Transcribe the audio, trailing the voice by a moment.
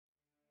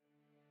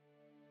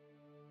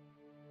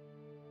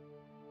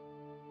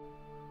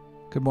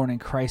Good morning,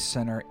 Christ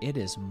Center. It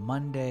is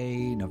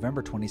Monday,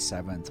 November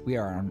 27th. We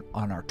are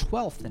on our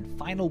 12th and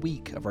final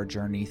week of our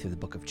journey through the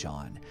book of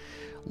John.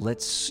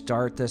 Let's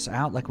start this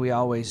out like we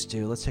always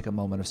do. Let's take a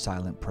moment of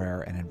silent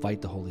prayer and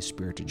invite the Holy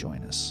Spirit to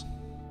join us.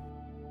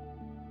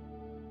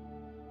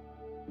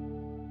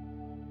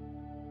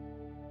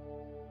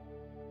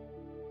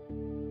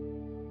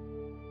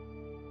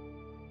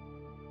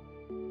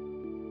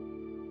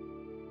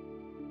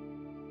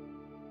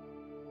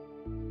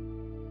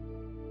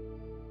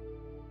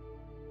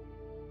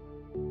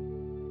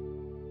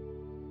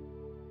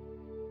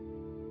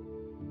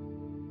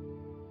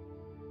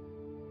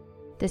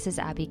 This is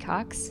Abby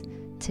Cox.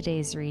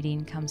 Today's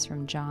reading comes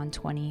from John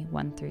 20,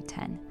 1 through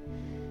 10.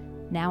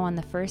 Now on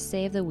the first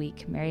day of the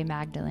week, Mary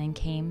Magdalene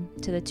came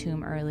to the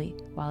tomb early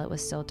while it was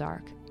still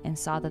dark and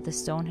saw that the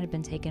stone had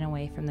been taken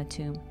away from the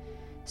tomb.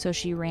 So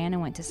she ran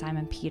and went to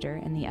Simon Peter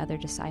and the other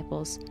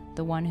disciples,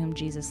 the one whom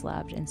Jesus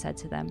loved, and said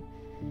to them,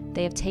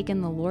 "They have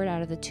taken the Lord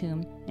out of the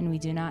tomb, and we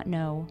do not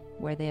know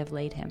where they have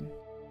laid him."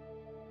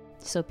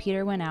 So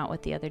Peter went out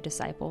with the other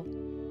disciple,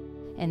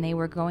 and they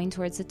were going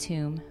towards the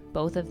tomb.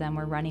 Both of them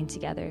were running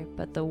together,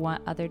 but the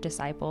other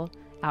disciple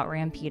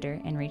outran Peter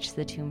and reached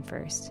the tomb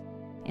first.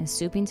 And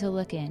stooping to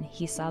look in,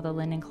 he saw the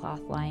linen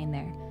cloth lying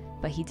there,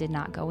 but he did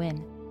not go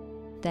in.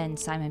 Then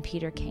Simon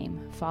Peter came,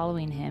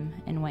 following him,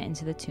 and went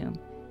into the tomb.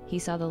 He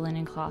saw the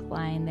linen cloth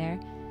lying there,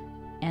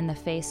 and the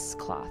face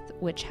cloth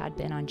which had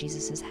been on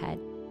Jesus' head,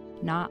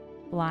 not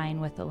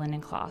lying with the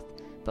linen cloth,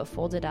 but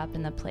folded up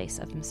in the place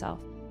of himself.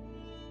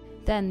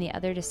 Then the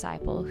other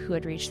disciple, who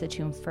had reached the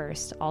tomb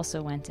first,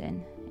 also went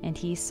in, and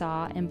he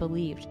saw and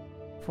believed,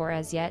 for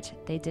as yet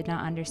they did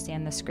not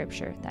understand the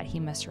scripture that he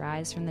must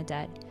rise from the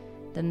dead.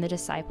 Then the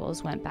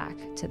disciples went back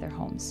to their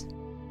homes.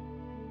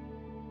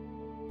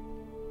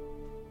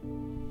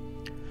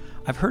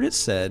 I've heard it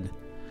said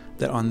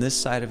that on this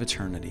side of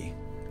eternity,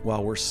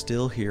 while we're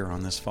still here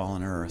on this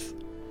fallen earth,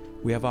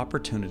 we have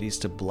opportunities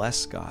to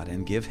bless God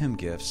and give him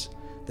gifts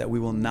that we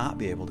will not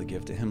be able to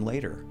give to him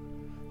later,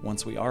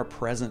 once we are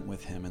present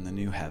with him in the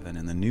new heaven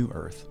and the new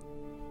earth.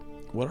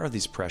 What are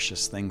these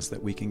precious things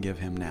that we can give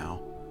him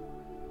now?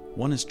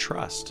 One is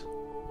trust.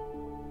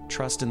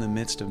 Trust in the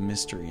midst of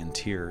mystery and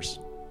tears.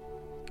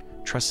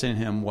 Trust in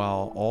him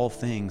while all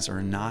things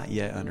are not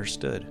yet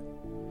understood.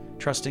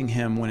 Trusting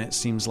him when it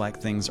seems like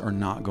things are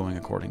not going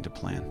according to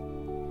plan.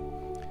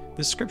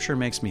 This scripture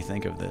makes me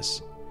think of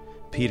this.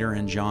 Peter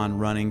and John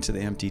running to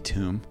the empty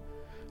tomb.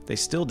 They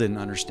still didn't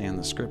understand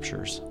the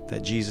scriptures,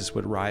 that Jesus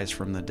would rise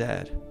from the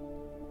dead.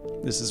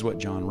 This is what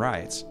John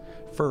writes,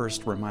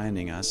 first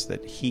reminding us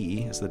that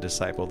he is the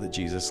disciple that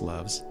Jesus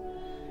loves.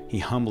 He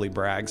humbly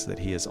brags that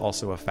he is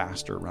also a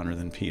faster runner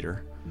than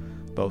Peter,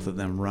 both of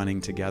them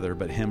running together,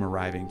 but him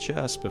arriving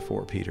just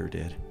before Peter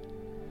did.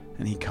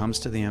 And he comes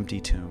to the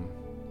empty tomb.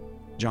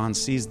 John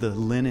sees the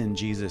linen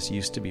Jesus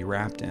used to be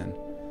wrapped in,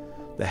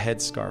 the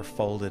headscarf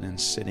folded and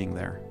sitting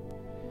there.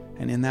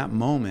 And in that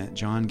moment,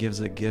 John gives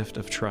a gift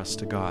of trust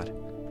to God.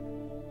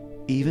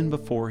 Even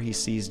before he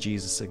sees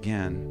Jesus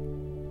again,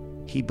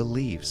 he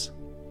believes.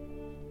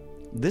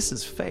 This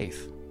is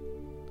faith.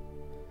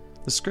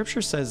 The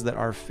scripture says that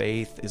our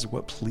faith is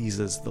what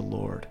pleases the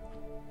Lord.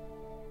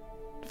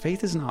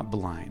 Faith is not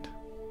blind.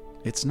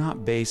 It's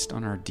not based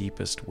on our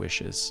deepest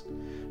wishes.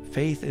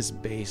 Faith is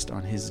based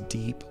on his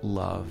deep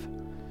love,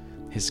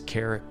 his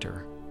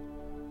character,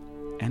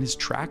 and his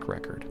track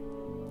record.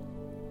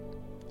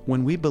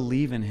 When we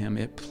believe in him,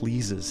 it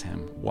pleases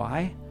him.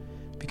 Why?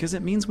 Because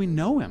it means we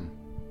know him.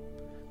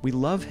 We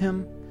love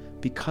him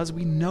because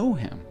we know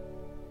him.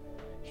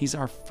 He's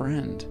our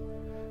friend,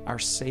 our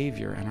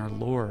Savior, and our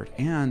Lord,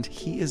 and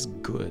he is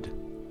good.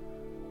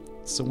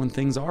 So when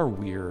things are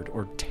weird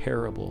or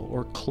terrible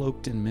or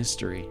cloaked in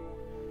mystery,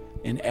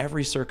 in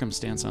every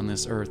circumstance on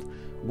this earth,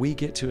 we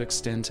get to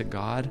extend to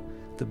God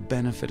the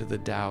benefit of the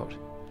doubt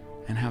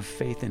and have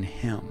faith in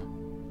him.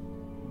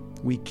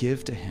 We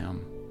give to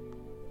him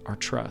our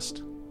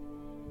trust.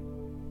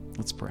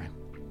 Let's pray.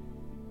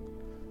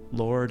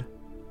 Lord,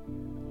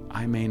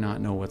 I may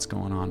not know what's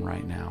going on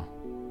right now,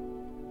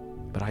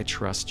 but I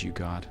trust you,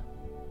 God,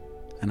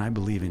 and I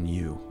believe in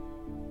you.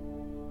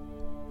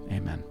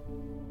 Amen.